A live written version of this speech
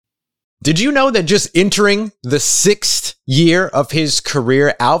Did you know that just entering the 6th year of his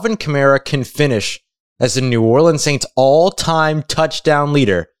career, Alvin Kamara can finish as the New Orleans Saints all-time touchdown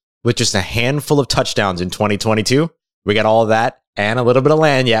leader with just a handful of touchdowns in 2022? We got all of that and a little bit of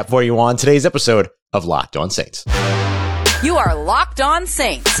lagniappe for you on today's episode of Locked On Saints. You are Locked On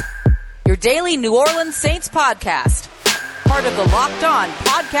Saints, your daily New Orleans Saints podcast. Part of the Locked On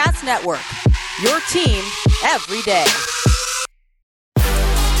Podcast Network, your team every day.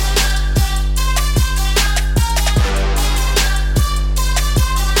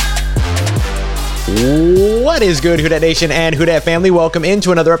 What is good, Who Dat Nation and Who Dat family? Welcome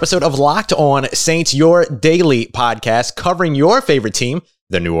into another episode of Locked On Saints, your daily podcast covering your favorite team,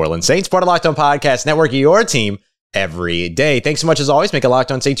 the New Orleans Saints, part of Locked On Podcast Network, your team every day. Thanks so much as always. Make a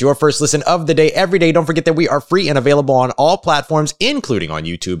Locked On Saints your first listen of the day every day. Don't forget that we are free and available on all platforms, including on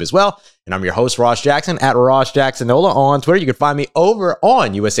YouTube as well. And I'm your host, Ross Jackson, at Ross Jacksonola on Twitter. You can find me over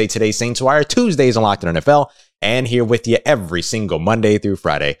on USA Today Saints Wire, Tuesdays on Locked On NFL, and here with you every single Monday through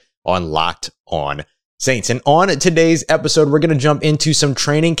Friday on Locked On Saints. And on today's episode, we're going to jump into some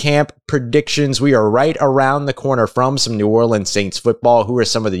training camp predictions. We are right around the corner from some New Orleans Saints football. Who are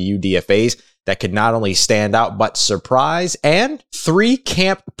some of the UDFAs that could not only stand out, but surprise? And 3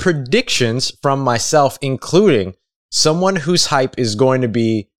 camp predictions from myself, including someone whose hype is going to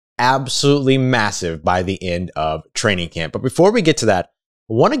be absolutely massive by the end of training camp. But before we get to that,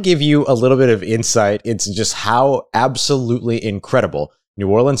 I want to give you a little bit of insight into just how absolutely incredible New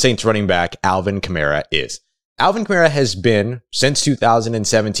Orleans Saints running back Alvin Kamara is. Alvin Kamara has been, since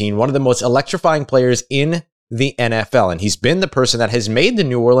 2017, one of the most electrifying players in the NFL, and he's been the person that has made the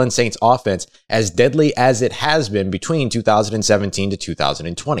New Orleans Saints offense as deadly as it has been between 2017 to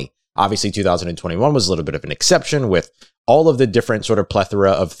 2020. Obviously, 2021 was a little bit of an exception with all of the different sort of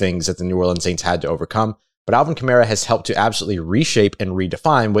plethora of things that the New Orleans Saints had to overcome, but Alvin Kamara has helped to absolutely reshape and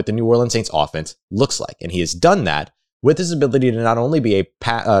redefine what the New Orleans Saints offense looks like, and he has done that with his ability to not only be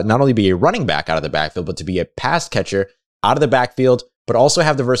a running back out of the backfield, but to be a pass catcher out of the backfield, but also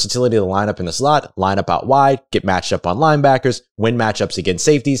have the versatility to line up in the slot, line up out wide, get matched up on linebackers, win matchups against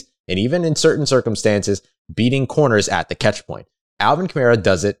safeties, and even in certain circumstances, beating corners at the catch point. Alvin Kamara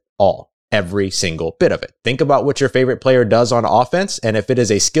does it all, every single bit of it. Think about what your favorite player does on offense, and if it is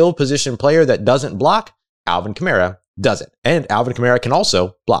a skill position player that doesn't block, Alvin Kamara does it. And Alvin Kamara can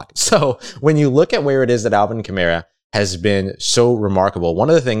also block. So when you look at where it is that Alvin Kamara has been so remarkable, one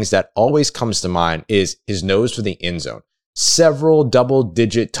of the things that always comes to mind is his nose for the end zone. Several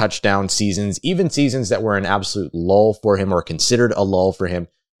double-digit touchdown seasons, even seasons that were an absolute lull for him or considered a lull for him,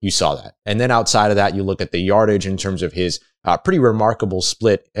 you saw that. And then outside of that, you look at the yardage in terms of his pretty remarkable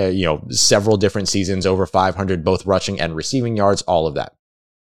split, several different seasons, over 500, both rushing and receiving yards, all of that.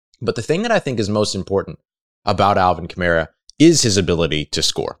 But the thing that I think is most important about Alvin Kamara is his ability to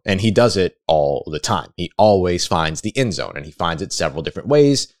score. And he does it all the time. He always finds the end zone, and he finds it several different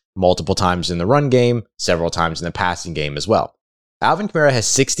ways, multiple times in the run game, several times in the passing game as well. Alvin Kamara has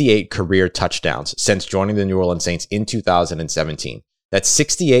 68 career touchdowns since joining the New Orleans Saints in 2017. That's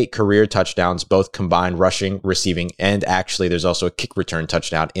 68 career touchdowns, both combined rushing, receiving, and actually there's also a kick return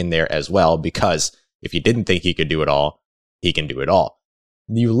touchdown in there as well, because if you didn't think he could do it all, he can do it all.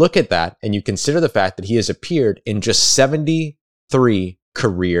 You look at that and you consider the fact that he has appeared in just 73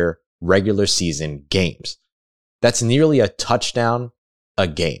 career regular season games. That's nearly a touchdown a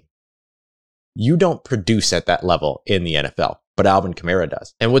game. You don't produce at that level in the NFL, but Alvin Kamara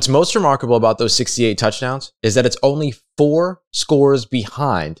does. And what's most remarkable about those 68 touchdowns is that it's only 4 scores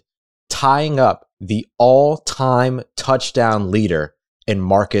behind tying up the all-time touchdown leader in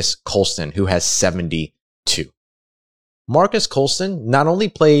Marcus Colston, who has 72. Marcus Colston not only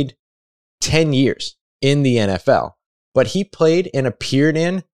played 10 years in the NFL, but he played and appeared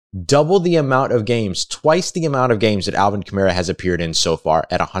in double the amount of games, twice the amount of games that Alvin Kamara has appeared in so far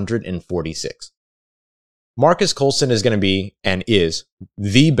at 146. Marcus Colston is going to be and is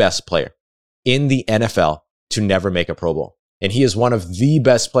the best player in the NFL to never make a Pro Bowl. And he is one of the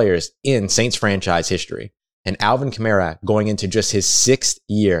best players in Saints franchise history. And Alvin Kamara, going into just his 6th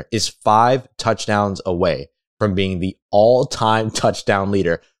year, is 5 touchdowns away from being the all-time touchdown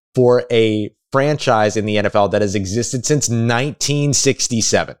leader for a franchise in the NFL that has existed since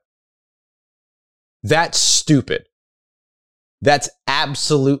 1967. That's stupid. That's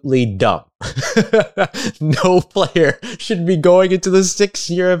absolutely dumb. No player should be going into the 6th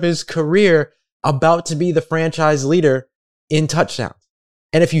year of his career about to be the franchise leader in touchdowns.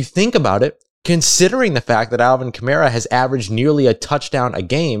 And if you think about it, considering the fact that Alvin Kamara has averaged nearly a touchdown a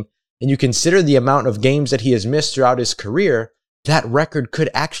game, and you consider the amount of games that he has missed throughout his career, that record could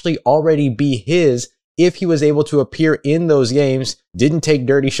actually already be his if he was able to appear in those games, didn't take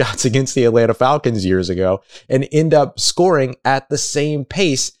dirty shots against the Atlanta Falcons years ago, and end up scoring at the same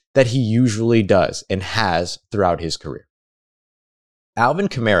pace that he usually does and has throughout his career. Alvin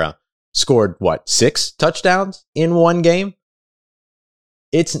Kamara scored, 6 touchdowns in one game?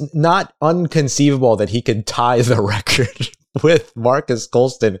 It's not inconceivable that he could tie the record with Marcus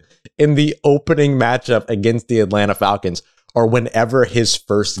Colston in the opening matchup against the Atlanta Falcons, or whenever his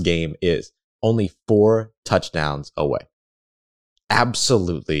first game is. Only 4 touchdowns away.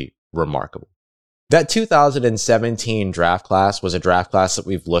 Absolutely remarkable. That 2017 draft class was a draft class that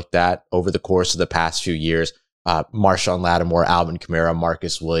we've looked at over the course of the past few years. Marshawn Lattimore, Alvin Kamara,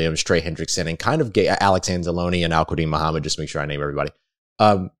 Marcus Williams, Trey Hendrickson, and kind of Alex Anzalone and Al-Qadim Muhammad, just make sure I name everybody.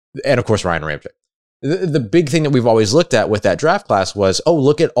 And of course, Ryan Ramczyk. The big thing that we've always looked at with that draft class was,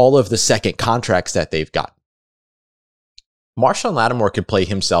 look at all of the second contracts that they've got. Marshawn Lattimore could play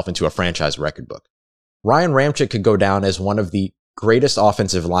himself into a franchise record book. Ryan Ramczyk could go down as one of the greatest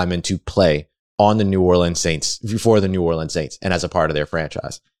offensive linemen to play on the New Orleans Saints, for the New Orleans Saints, and as a part of their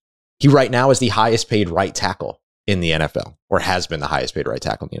franchise. He right now is the highest paid right tackle in the NFL, or has been the highest paid right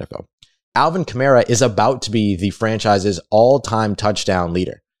tackle in the NFL. Alvin Kamara is about to be the franchise's all-time touchdown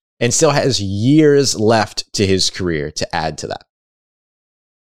leader and still has years left to his career to add to that.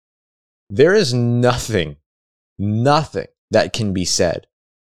 There is nothing that can be said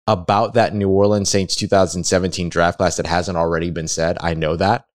about that New Orleans Saints 2017 draft class that hasn't already been said. I know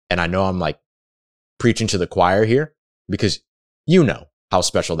that. And I know I'm preaching to the choir here, because you know how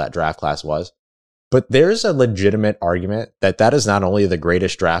special that draft class was. But there's a legitimate argument that is not only the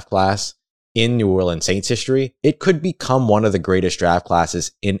greatest draft class in New Orleans Saints history, it could become one of the greatest draft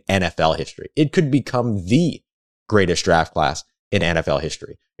classes in NFL history. It could become the greatest draft class in NFL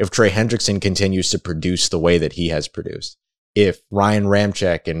history if Trey Hendrickson continues to produce the way that he has produced. If Ryan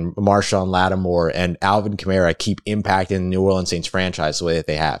Ramczyk and Marshawn Lattimore and Alvin Kamara keep impacting the New Orleans Saints franchise the way that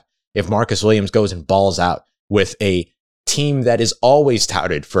they have. If Marcus Williams goes and balls out with a team that is always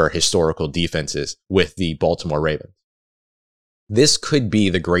touted for historical defenses with the Baltimore Ravens. This could be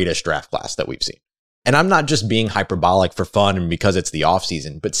the greatest draft class that we've seen. And I'm not just being hyperbolic for fun and because it's the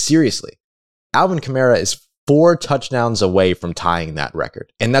offseason, but seriously, Alvin Kamara is 4 touchdowns away from tying that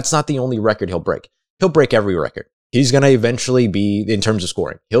record. And that's not the only record he'll break. He'll break every record. He's going to eventually be, in terms of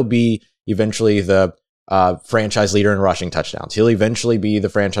scoring, he'll be eventually the franchise leader in rushing touchdowns. He'll eventually be the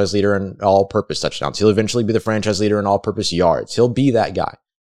franchise leader in all-purpose touchdowns. He'll eventually be the franchise leader in all-purpose yards. He'll be that guy.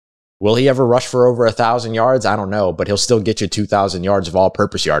 Will he ever rush for over 1,000 yards? I don't know, but he'll still get you 2,000 yards of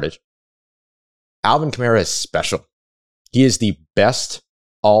all-purpose yardage. Alvin Kamara is special. He is the best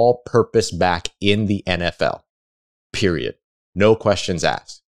all-purpose back in the NFL, period. No questions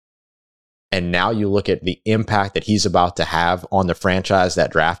asked. And now you look at the impact that he's about to have on the franchise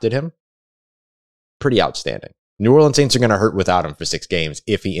that drafted him. Pretty outstanding. New Orleans Saints are going to hurt without him for 6 games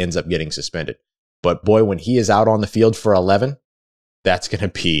if he ends up getting suspended. But boy, when he is out on the field for 11, that's going to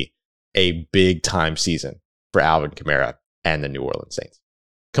be a big time season for Alvin Kamara and the New Orleans Saints.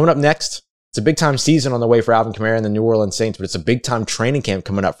 Coming up next, it's a big time season on the way for Alvin Kamara and the New Orleans Saints, but it's a big time training camp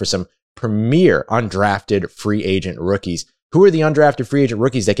coming up for some premier undrafted free agent rookies. Who are the undrafted free agent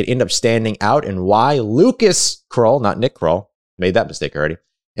rookies that could end up standing out, and why Lucas Krull, not Nick Krull, made that mistake already,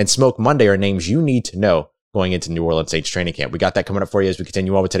 and Smoke Monday are names you need to know going into New Orleans Saints training camp. We got that coming up for you as we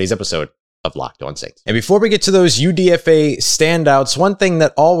continue on with today's episode of Locked On Saints. And before we get to those UDFA standouts, one thing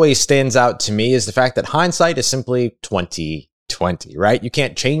that always stands out to me is the fact that hindsight is simply 20/20, right? You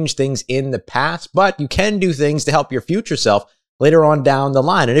can't change things in the past, but you can do things to help your future self later on down the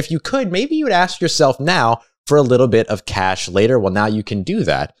line. And if you could, maybe you would ask yourself now for a little bit of cash later. Well, now you can do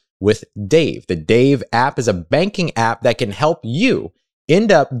that with Dave. The Dave app is a banking app that can help you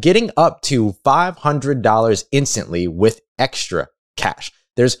end up getting up to $500 instantly with extra cash.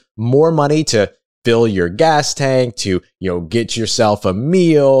 There's more money to fill your gas tank, to get yourself a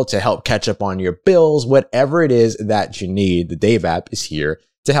meal, to help catch up on your bills, whatever it is that you need. The Dave app is here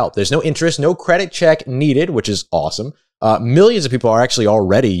to help. There's no interest, no credit check needed, which is awesome. Millions of people are actually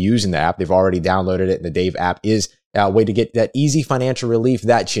already using the app. They've already downloaded it, and the Dave app is a way to get that easy financial relief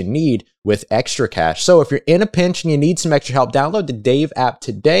that you need with extra cash. So if you're in a pinch and you need some extra help, download the Dave app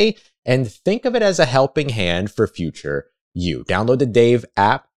today and think of it as a helping hand for future you. Download the Dave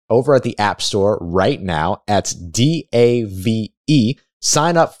app over at the App Store right now. That's DAVE.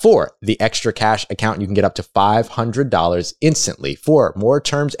 Sign up for the extra cash account. You can get up to $500 instantly. For more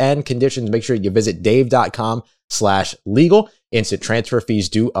terms and conditions, make sure you visit dave.com/legal. Instant transfer fees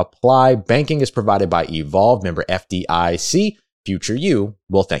do apply. Banking is provided by Evolve, member FDIC. Future you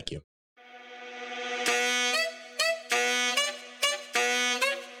will thank you.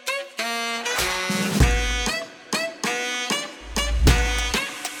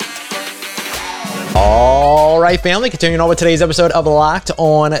 right, family, continuing on with today's episode of Locked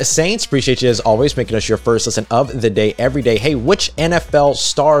On Saints. Appreciate you as always making us your first listen of the day every day. Hey, which NFL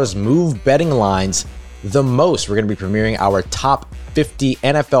stars move betting lines the most? We're going to be premiering our top 50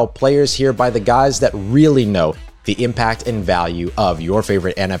 NFL players here by the guys that really know the impact and value of your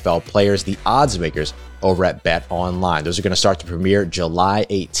favorite NFL players, the odds makers over at Bet Online. Those are going to start to premiere July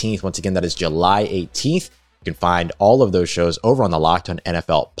 18th. Once again, that is July 18th. You can find all of those shows over on the Locked On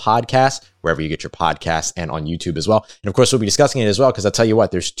NFL podcast, wherever you get your podcasts, and on YouTube as well. And of course, we'll be discussing it as well, because I'll tell you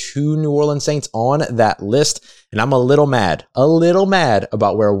what, there's 2 New Orleans Saints on that list, and I'm a little mad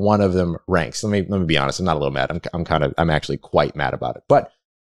about where one of them ranks. Let me be honest, I'm not a little mad. I'm actually quite mad about it, but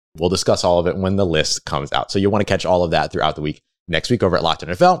we'll discuss all of it when the list comes out. So you'll want to catch all of that throughout the week next week over at Locked On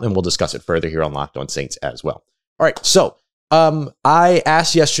NFL, and we'll discuss it further here on Locked On Saints as well. All right, so I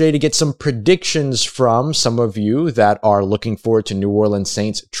asked yesterday to get some predictions from some of you that are looking forward to New Orleans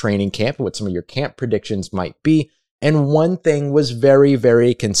Saints training camp and what some of your camp predictions might be. And one thing was very,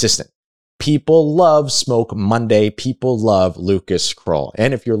 very consistent. People love Smoke Monday. People love Lucas Krull.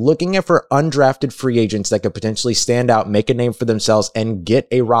 And if you're looking for undrafted free agents that could potentially stand out, make a name for themselves, and get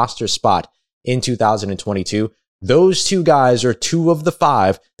a roster spot in 2022, those 2 guys are 2 of the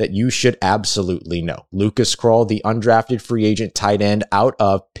 5 that you should absolutely know. Lucas Krull, the undrafted free agent tight end out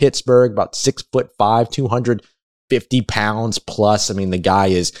of Pittsburgh, about 6'5", 250 pounds plus. I mean, the guy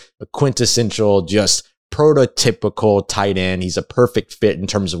is a quintessential, just prototypical tight end. He's a perfect fit in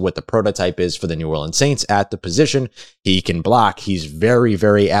terms of what the prototype is for the New Orleans Saints at the position. He can block. He's very,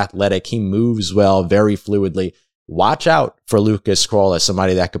 very athletic. He moves well, very fluidly. Watch out for Lucas Krull as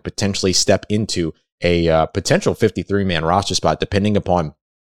somebody that could potentially step into a potential 53-man roster spot, depending upon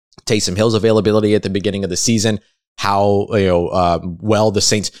Taysom Hill's availability at the beginning of the season, how well the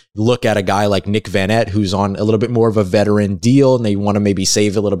Saints look at a guy like Nick Vanette, who's on a little bit more of a veteran deal, and they want to maybe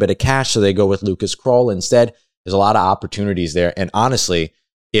save a little bit of cash, so they go with Lucas Krull instead. There's a lot of opportunities there, and honestly,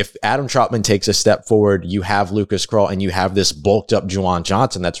 if Adam Trautman takes a step forward, you have Lucas Krull, and you have this bulked-up Juwan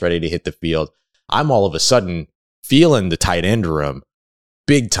Johnson that's ready to hit the field. I'm all of a sudden feeling the tight end room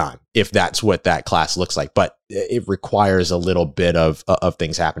big time, if that's what that class looks like. But it requires a little bit of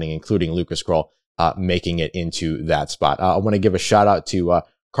things happening, including Lucas Krull making it into that spot. I want to give a shout out to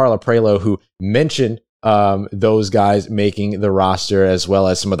Carla Prelo, who mentioned those guys making the roster, as well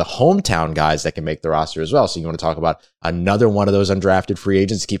as some of the hometown guys that can make the roster as well. So you want to talk about another one of those undrafted free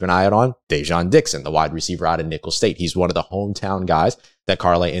agents to keep an eye on, Dejon Dixon, the wide receiver out of Nicholls State. He's one of the hometown guys that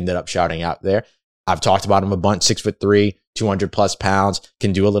Carla ended up shouting out there. I've talked about him a bunch, 6'3", 200 plus pounds,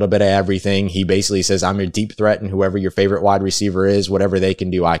 can do a little bit of everything. He basically says, I'm your deep threat, and whoever your favorite wide receiver is, whatever they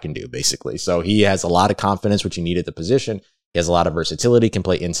can do, I can do, basically. So he has a lot of confidence, which you need at the position. He has a lot of versatility, can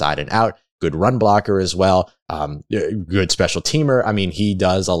play inside and out, good run blocker as well, good special teamer. I mean, he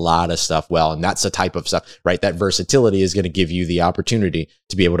does a lot of stuff well, and that's the type of stuff, right? That versatility is going to give you the opportunity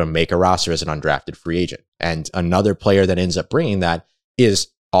to be able to make a roster as an undrafted free agent. And another player that ends up bringing that is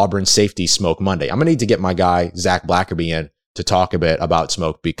Auburn safety Smoke Monday. I'm going to need to get my guy, Zach Blackerby, in to talk a bit about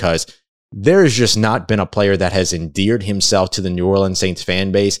Smoke, because there has just not been a player that has endeared himself to the New Orleans Saints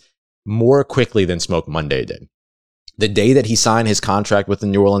fan base more quickly than Smoke Monday did. The day that he signed his contract with the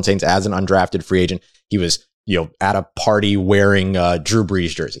New Orleans Saints as an undrafted free agent, he was, at a party wearing a Drew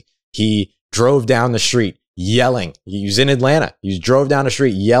Brees jersey. He drove down the street yelling. He was in Atlanta. He drove down the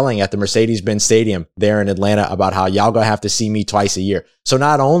street yelling at the Mercedes-Benz Stadium there in Atlanta about how y'all gonna have to see me twice a year. So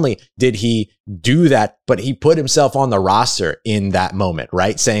not only did he do that, but he put himself on the roster in that moment,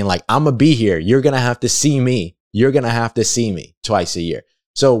 right? Saying like, I'm gonna be here. You're gonna have to see me. You're gonna have to see me twice a year.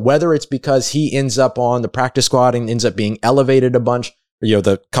 So whether it's because he ends up on the practice squad and ends up being elevated a bunch,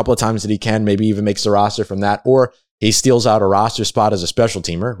 the couple of times that he can, maybe even makes the roster from that, or he steals out a roster spot as a special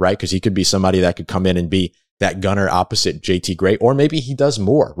teamer, right? Because he could be somebody that could come in and be that gunner opposite JT Gray, or maybe he does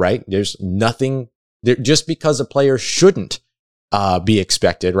more, right? There's nothing there, just because a player shouldn't be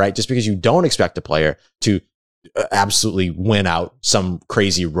expected, right? Just because you don't expect a player to absolutely win out some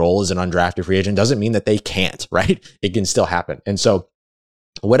crazy role as an undrafted free agent doesn't mean that they can't, right? It can still happen. And so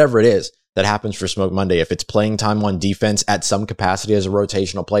whatever it is that happens for Smoke Monday, if it's playing time on defense at some capacity as a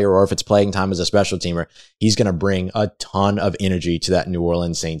rotational player, or if it's playing time as a special teamer, he's going to bring a ton of energy to that New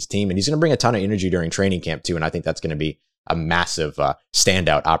Orleans Saints team. And he's going to bring a ton of energy during training camp too. And I think that's going to be a massive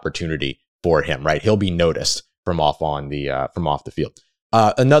standout opportunity for him, right? He'll be noticed from off the field.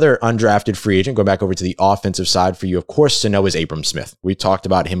 Another undrafted free agent, going back over to the offensive side for you, of course, to know is Abram Smith. We talked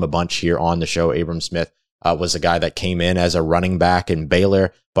about him a bunch here on the show. Abram Smith, was a guy that came in as a running back in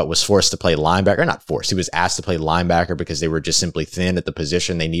Baylor, but was forced to play linebacker. Not forced. He was asked to play linebacker because they were just simply thin at the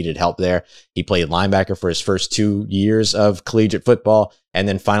position. They needed help there. He played linebacker for his first 2 years of collegiate football. And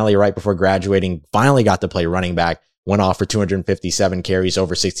then finally, right before graduating, finally got to play running back. Went off for 257 carries,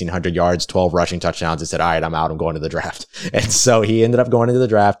 over 1,600 yards, 12 rushing touchdowns, and said, all right, I'm out. I'm going to the draft. And so he ended up going into the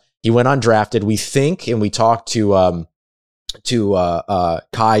draft. He went undrafted. We think, and we talked to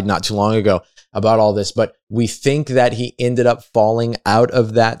Kai not too long ago about all this, but we think that he ended up falling out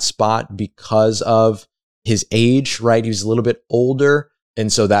of that spot because of his age, right? He was a little bit older.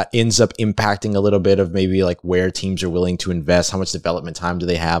 And so that ends up impacting a little bit of maybe like where teams are willing to invest, how much development time do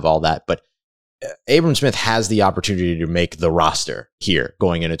they have, all that. But Abram Smith has the opportunity to make the roster here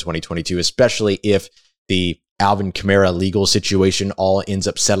going into 2022, especially if the Alvin Kamara legal situation all ends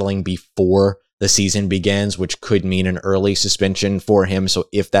up settling before the season begins, which could mean an early suspension for him. So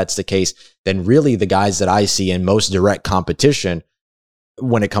if that's the case, then really the guys that I see in most direct competition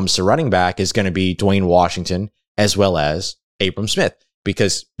when it comes to running back is going to be Dwayne Washington as well as Abram Smith,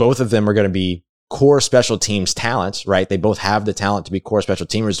 because both of them are going to be core special teams talents, right? They both have the talent to be core special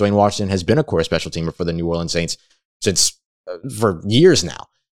teamers. Dwayne Washington has been a core special teamer for the New Orleans Saints for years now.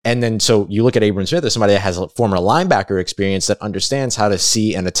 And then so you look at Abram Smith as somebody that has a former linebacker experience that understands how to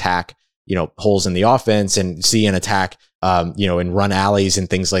see and attack, holes in the offense and see and attack, in run alleys and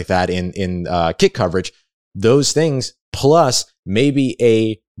things like that in kick coverage. Those things, plus maybe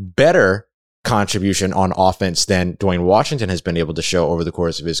a better contribution on offense than Dwayne Washington has been able to show over the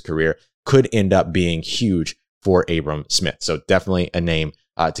course of his career, could end up being huge for Abram Smith. So definitely a name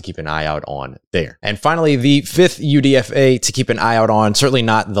to keep an eye out on there. And finally, the fifth UDFA to keep an eye out on, certainly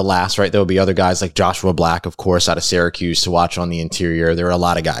not the last, right? There will be other guys like Joshua Black, of course, out of Syracuse to watch on the interior. There are a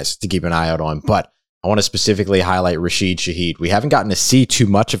lot of guys to keep an eye out on, but I want to specifically highlight Rashid Shaheed. We haven't gotten to see too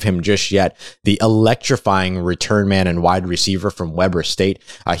much of him just yet. The electrifying return man and wide receiver from Weber State.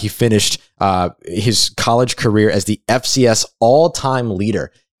 He finished his college career as the FCS all-time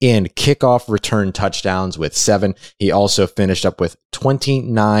leader in kickoff return touchdowns with 7. He also finished up with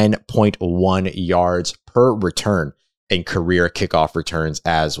 29.1 yards per return in career kickoff returns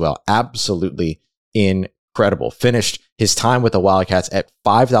as well. Absolutely incredible. Finished his time with the Wildcats at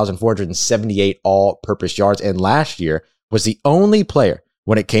 5,478 all-purpose yards, and last year was the only player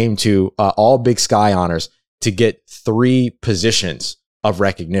when it came to all Big Sky honors to get 3 positions of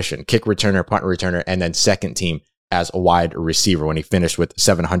recognition: kick returner, punt returner, and then second team as a wide receiver, when he finished with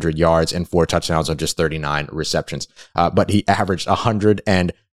 700 yards and 4 touchdowns on just 39 receptions. But he averaged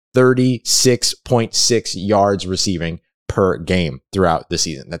 136.6 yards receiving per game throughout the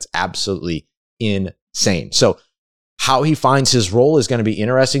season. That's absolutely insane. So how he finds his role is going to be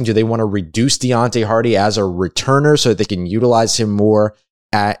interesting. Do they want to reduce Deontay Hardy as a returner so that they can utilize him more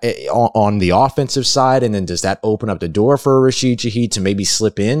on the offensive side? And then does that open up the door for Rashid Shaheed to maybe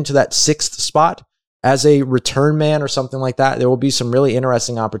slip into that 6th spot as a return man or something like that? There will be some really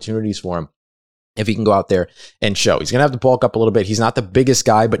interesting opportunities for him if he can go out there and show. He's going to have to bulk up a little bit. He's not the biggest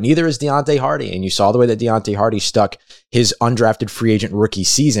guy, but neither is Deontay Hardy. And you saw the way that Deontay Hardy stuck his undrafted free agent rookie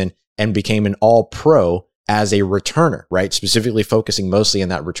season and became an all-pro as a returner, right? Specifically focusing mostly in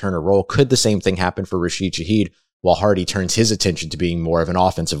that returner role. Could the same thing happen for Rashid Shaheed while Hardy turns his attention to being more of an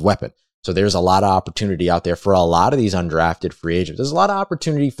offensive weapon? So there's a lot of opportunity out there for a lot of these undrafted free agents. There's a lot of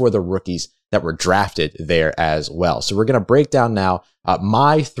opportunity for the rookies that were drafted there as well. So we're going to break down now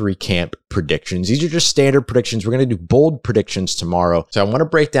my 3 camp predictions. These are just standard predictions. We're going to do bold predictions tomorrow. So I want to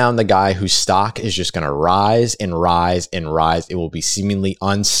break down the guy whose stock is just going to rise and rise and rise. It will be seemingly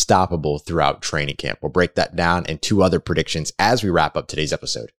unstoppable throughout training camp. We'll break that down and 2 other predictions as we wrap up today's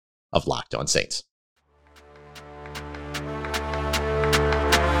episode of Locked On Saints.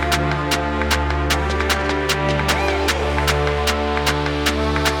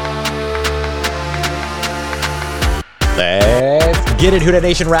 Let's get it, Who Dat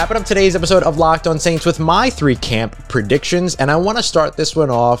Nation. Wrapping up today's episode of Locked On Saints with my 3 camp predictions, and I want to start this one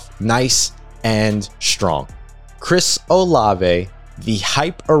off nice and strong. Chris Olave, the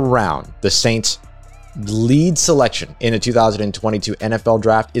hype around the Saints' lead selection in the 2022 NFL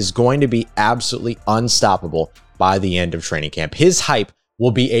Draft is going to be absolutely unstoppable by the end of training camp. His hype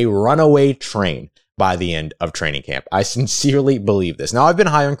will be a runaway train by the end of training camp. I sincerely believe this. Now, I've been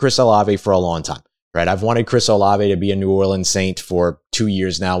high on Chris Olave for a long time. Right, I've wanted Chris Olave to be a New Orleans Saint for 2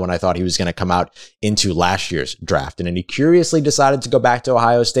 years now when I thought he was going to come out into last year's draft. And then he curiously decided to go back to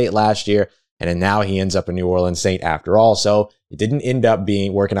Ohio State last year. And then now he ends up a New Orleans Saint after all. So it didn't end up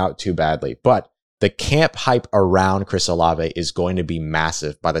working out too badly. But the camp hype around Chris Olave is going to be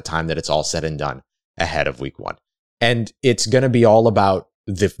massive by the time that it's all said and done ahead of week 1. And it's going to be all about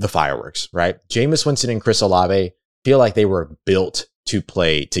the fireworks, right? Jameis Winston and Chris Olave feel like they were built to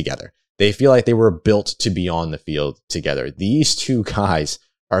play together. They feel like they were built to be on the field together. These two guys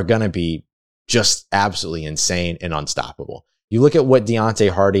are going to be just absolutely insane and unstoppable. You look at what Deontay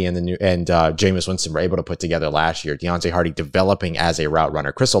Hardy and Jameis Winston were able to put together last year. Deontay Hardy developing as a route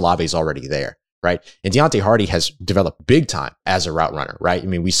runner. Chris Olave is already there, right? And Deontay Hardy has developed big time as a route runner, right? I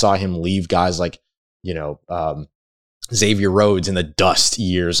mean, we saw him leave guys like, Xavier Rhodes in the dust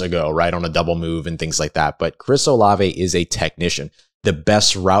years ago, right? On a double move and things like that. But Chris Olave is a technician, the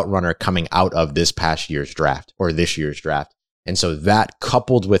best route runner coming out of this year's draft. And so that,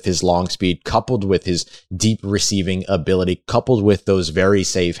 coupled with his long speed, coupled with his deep receiving ability, coupled with those very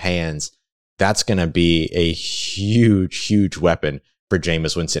safe hands, that's going to be a huge, huge weapon for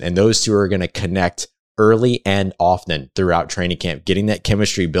Jameis Winston. And those two are going to connect early and often throughout training camp, getting that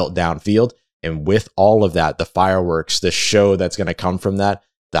chemistry built downfield. And with all of that, the fireworks, the show that's going to come from that,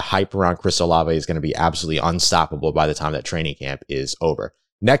 the hype around Chris Olave is going to be absolutely unstoppable by the time that training camp is over.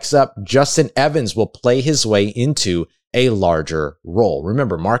 Next up, Justin Evans will play his way into a larger role.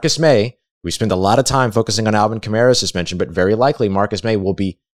 Remember, Marcus May, we spent a lot of time focusing on Alvin Kamara's suspension, but very likely Marcus May will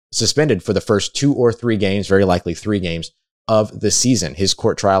be suspended for the first 2 or 3 games, very likely 3 games of the season. His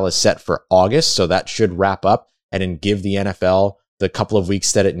court trial is set for August, so that should wrap up and then give the NFL the couple of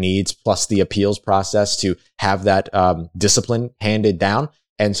weeks that it needs, plus the appeals process to have that discipline handed down.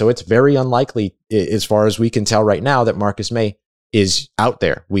 And so it's very unlikely, as far as we can tell right now, that Marcus May is out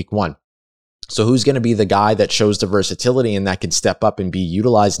there week 1. So who's going to be the guy that shows the versatility and that can step up and be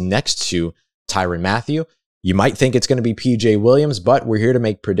utilized next to Tyrann Mathieu? You might think it's going to be PJ Williams, but we're here to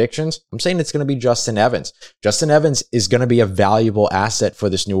make predictions. I'm saying it's going to be Justin Evans. Justin Evans is going to be a valuable asset for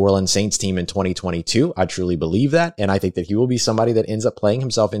this New Orleans Saints team in 2022. I truly believe that. And I think that he will be somebody that ends up playing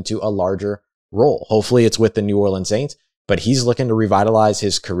himself into a larger role. Hopefully it's with the New Orleans Saints, but he's looking to revitalize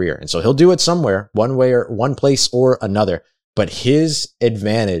his career. And so he'll do it somewhere, one way or one place or another. But his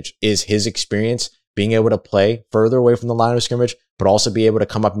advantage is his experience, being able to play further away from the line of scrimmage, but also be able to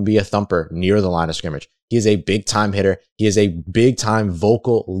come up and be a thumper near the line of scrimmage. He is a big time hitter. He is a big time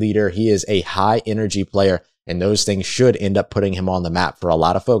vocal leader. He is a high energy player. And those things should end up putting him on the map for a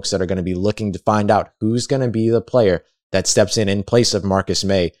lot of folks that are going to be looking to find out who's going to be the player that steps in place of Marcus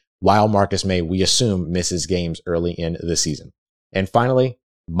May, while Marcus May, we assume, misses games early in the season. And finally,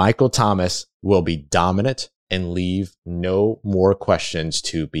 Michael Thomas will be dominant and leave no more questions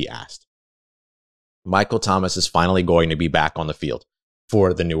to be asked. Michael Thomas is finally going to be back on the field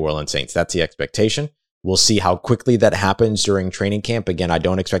for the New Orleans Saints. That's the expectation. We'll see how quickly that happens during training camp. Again, I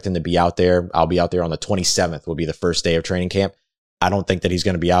don't expect him to be out there. I'll be out there on the 27th, will be the first day of training camp. I don't think that he's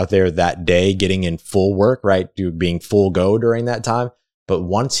going to be out there that day getting in full work, right? Being full go during that time. But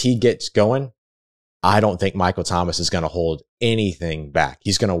once he gets going, I don't think Michael Thomas is going to hold anything back.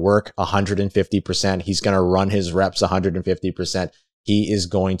 He's going to work 150%. He's going to run his reps 150%. He is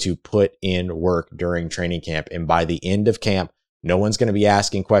going to put in work during training camp. And by the end of camp, no one's going to be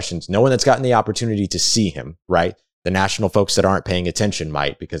asking questions. No one that's gotten the opportunity to see him, right? The national folks that aren't paying attention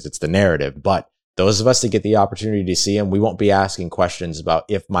might, because it's the narrative. But those of us that get the opportunity to see him, we won't be asking questions about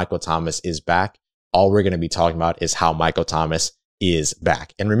if Michael Thomas is back. All we're going to be talking about is how Michael Thomas is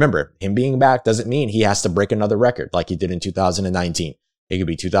back. And remember, him being back doesn't mean he has to break another record like he did in 2019. It could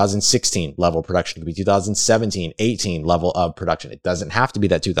be 2016 level production. It could be 2017, 18 level of production. It doesn't have to be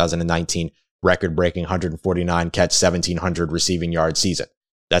that 2019 record-breaking 149 catch, 1,700 receiving yard season.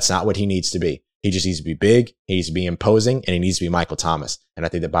 That's not what he needs to be. He just needs to be big, he needs to be imposing, and he needs to be Michael Thomas. And I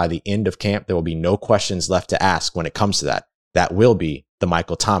think that by the end of camp, there will be no questions left to ask when it comes to that. That will be the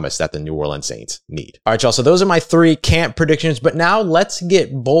Michael Thomas that the New Orleans Saints need. All right, y'all. So those are my 3 camp predictions, but now let's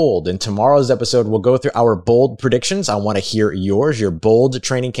get bold. In tomorrow's episode, we'll go through our bold predictions. I want to hear yours, your bold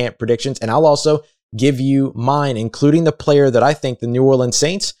training camp predictions, and I'll also give you mine, including the player that I think the New Orleans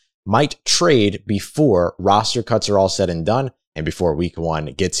Saints might trade before roster cuts are all said and done and before week 1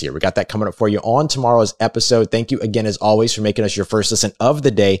 gets here. We got that coming up for you on tomorrow's episode. Thank you again, as always, for making us your first listen of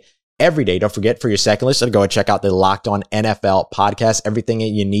the day. Every day. Don't forget, for your second listen, go and check out the Locked On NFL podcast. Everything that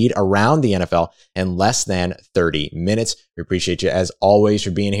you need around the NFL in less than 30 minutes. We appreciate you, as always, for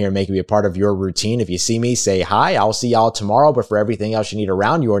being here and making me a part of your routine. If you see me, say hi. I'll see y'all tomorrow. But for everything else you need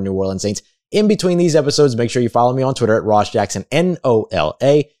around your New Orleans Saints, in between these episodes, make sure you follow me on Twitter at Ross Jackson,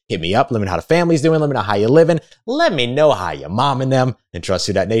 NOLA. Hit me up. Let me know how the family's doing. Let me know how you're living. Let me know how your mom and them. And trust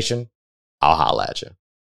Who Dat Nation. I'll holla at you.